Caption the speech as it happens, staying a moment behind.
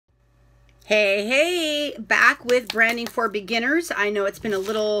Hey, hey, back with Branding for Beginners. I know it's been a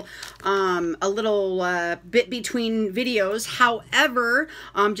little bit between videos. However,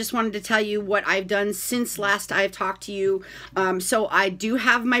 just wanted to tell you what I've done since last I've talked to you. So I do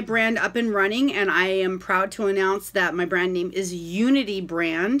have my brand up and running, and I am proud to announce that my brand name is Unity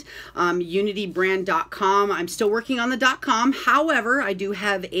Brand, unitybrand.com. I'm still working on the .com. However, I do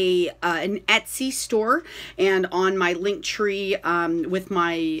have an Etsy store and on my Linktree with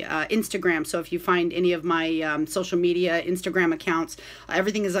my Instagram. So if you find any of my social media Instagram accounts,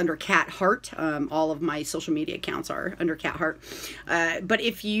 everything is under Cat Hart. All of my social media accounts are under Cat Hart. But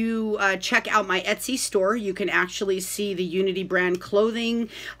if you check out my Etsy store, you can actually see the Unity Brand clothing.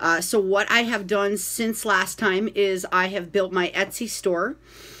 So what I have done since last time is I have built my Etsy store.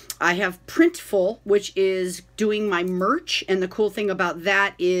 I have Printful, which is doing my merch, and the cool thing about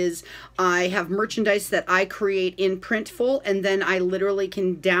that is I have merchandise that I create in Printful, and then I literally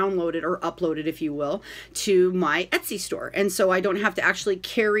can download it or upload it, if you will, to my Etsy store. And so I don't have to actually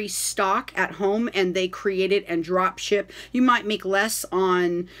carry stock at home, and they create it and drop ship. You might make less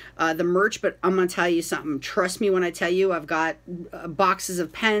on the merch, but I'm going to tell you something. Trust me when I tell you, I've got boxes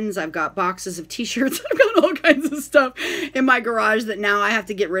of pens, I've got boxes of t-shirts, I've got all kinds of stuff in my garage that now I have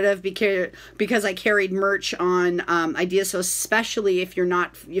to get rid of because I carried merch on Ideas. So especially if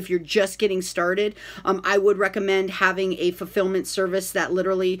you're just getting started, I would recommend having a fulfillment service that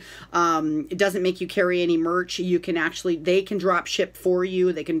literally it doesn't make you carry any merch. You can they can drop ship for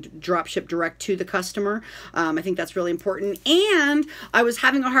you. They can drop ship direct to the customer. I think that's really important. And I was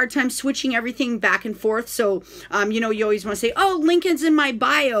having a hard time switching everything back and forth. So you always want to say, oh, Lincoln's in my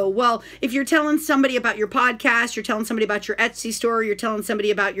bio. Well, if you're telling somebody about your podcast, you're telling somebody about your Etsy store, you're telling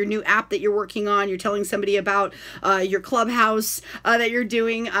somebody about your new app that you're working on, you're telling somebody about your Clubhouse that you're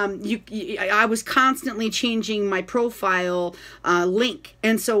doing, I was constantly changing my profile link.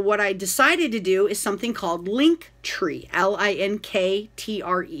 And so what I decided to do is something called Linktree, L-I-N-K-T-R-E-E,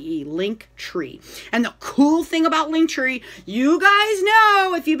 Linktree. And the cool thing about Linktree, you guys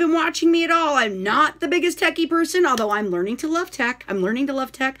know, if you've been watching me at all, I'm not the biggest techie person, although I'm learning to love tech. I'm learning to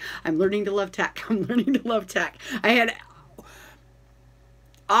love tech. I'm learning to love tech. I'm learning to love tech. I had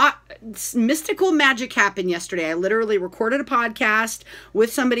mystical magic happened yesterday. I literally recorded a podcast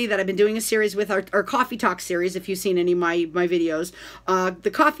with somebody that I've been doing a series with, our Coffee Talk series, if you've seen any of my videos. The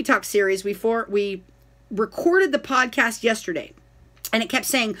Coffee Talk series, we recorded the podcast yesterday. And it kept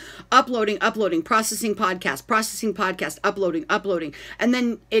saying, uploading, processing podcast, uploading. And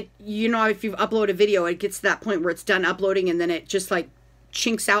then if you've uploaded a video, it gets to that point where it's done uploading, and then it just like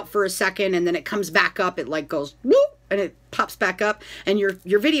chinks out for a second, and then it comes back up. It like goes, whoop, and it pops back up, and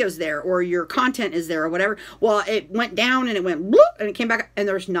your video's there, or your content is there, or whatever. Well, it went down, and it went whoop, and it came back up, and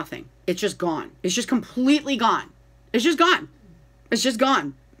there's nothing. It's just gone. It's just completely gone. It's just gone. It's just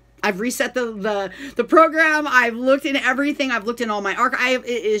gone. I've reset the program. I've looked in everything. I've looked in all my archive.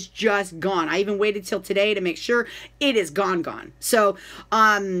 It is just gone. I even waited till today to make sure it is gone. So,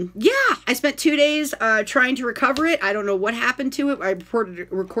 yeah, I spent 2 days trying to recover it. I don't know what happened to it. I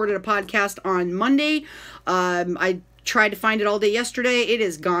recorded a podcast on Monday. I tried to find it all day yesterday. It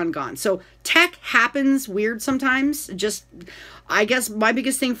is gone. So tech happens weird sometimes. I guess my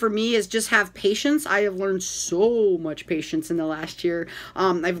biggest thing for me is just have patience. I have learned so much patience in the last year.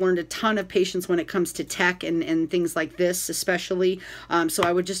 I've learned a ton of patience when it comes to tech and things like this, especially. So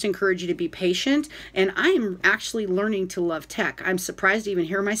I would just encourage you to be patient. And I am actually learning to love tech. I'm surprised to even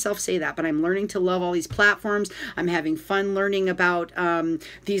hear myself say that, but I'm learning to love all these platforms. I'm having fun learning about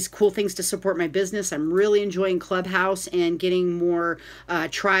these cool things to support my business. I'm really enjoying Clubhouse and getting more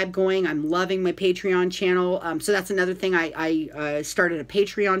tribe going. I'm loving my Patreon channel. So that's another thing. I started a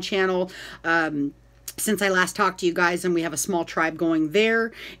Patreon channel since I last talked to you guys, and we have a small tribe going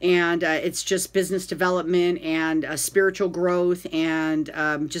there, and it's just business development and spiritual growth, and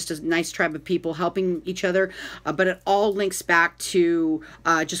just a nice tribe of people helping each other, but it all links back to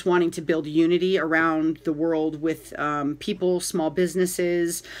just wanting to build unity around the world with people, small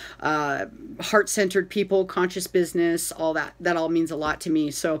businesses, heart-centered people, conscious business, all that all means a lot to me.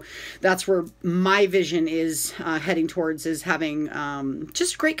 So that's where my vision is heading towards, is having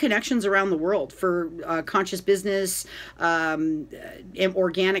just great connections around the world for conscious business,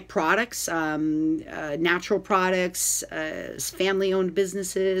 organic products, natural products, family-owned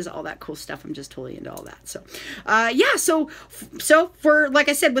businesses, all that cool stuff. I'm just totally into all that. So, yeah. So for, like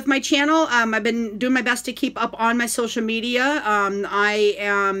I said, with my channel, I've been doing my best to keep up on my social media. I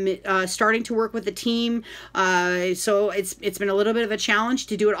am starting to work with a team. So it's been a little bit of a challenge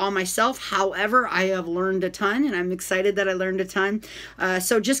to do it all myself. However, I have learned a ton, and I'm excited that I learned a ton.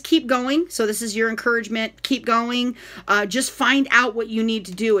 So just keep going. So this is your encouragement encouragement. Keep going. Just find out what you need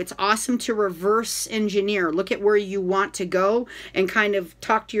to do. It's awesome to reverse engineer. Look at where you want to go and kind of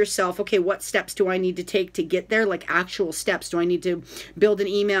talk to yourself, okay, what steps do I need to take to get there? Like actual steps. Do I need to build an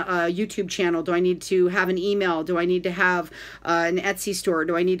email, YouTube channel? Do I need to have an email? Do I need to have an Etsy store?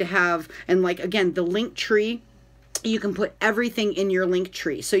 Do I need to have, and like, again, the link tree, you can put everything in your link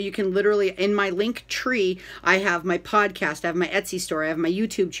tree. So you can literally, in my link tree, I have my podcast, I have my Etsy store, I have my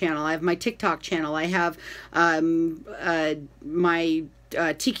YouTube channel, I have my TikTok channel, I have my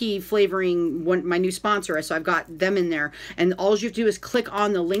tiki flavoring, my new sponsor. So I've got them in there. And all you have to do is click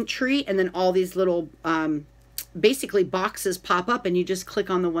on the link tree, and then all these little basically boxes pop up, and you just click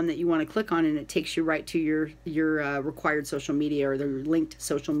on the one that you want to click on, and it takes you right to your required social media, or the linked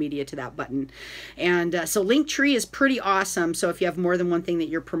social media to that button. And so Linktree is pretty awesome. So if you have more than one thing that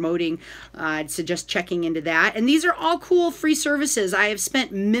you're promoting, I'd suggest checking into that. And these are all cool free services. I have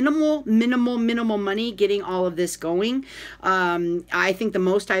spent minimal money getting all of this going. I think the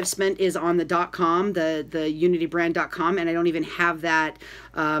most I've spent is on the .com, the unitybrand.com, and I don't even have that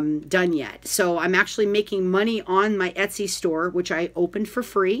done yet. So I'm actually making money on my Etsy store, which I opened for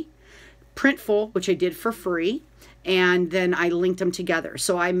free, Printful, which I did for free, and then I linked them together.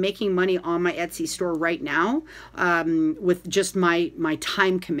 So I'm making money on my Etsy store right now with just my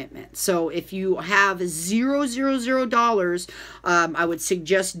time commitment. So if you have $0, I would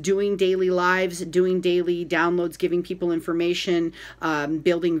suggest doing daily lives, doing daily downloads, giving people information,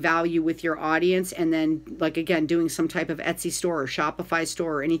 building value with your audience, and then, like, again, doing some type of Etsy store or Shopify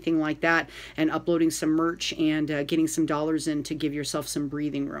store or anything like that, and uploading some merch and getting some dollars in to give yourself some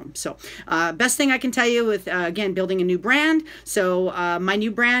breathing room. So best thing I can tell you with, again, building a new brand. So my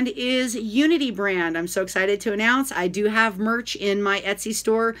new brand is Unity Brand. I'm so excited to announce I do have merch in my Etsy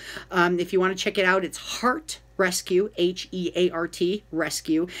store. If you want to check it out, it's Heart Rescue, Heart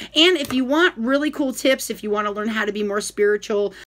Rescue. And if you want really cool tips, if you want to learn how to be more spiritual,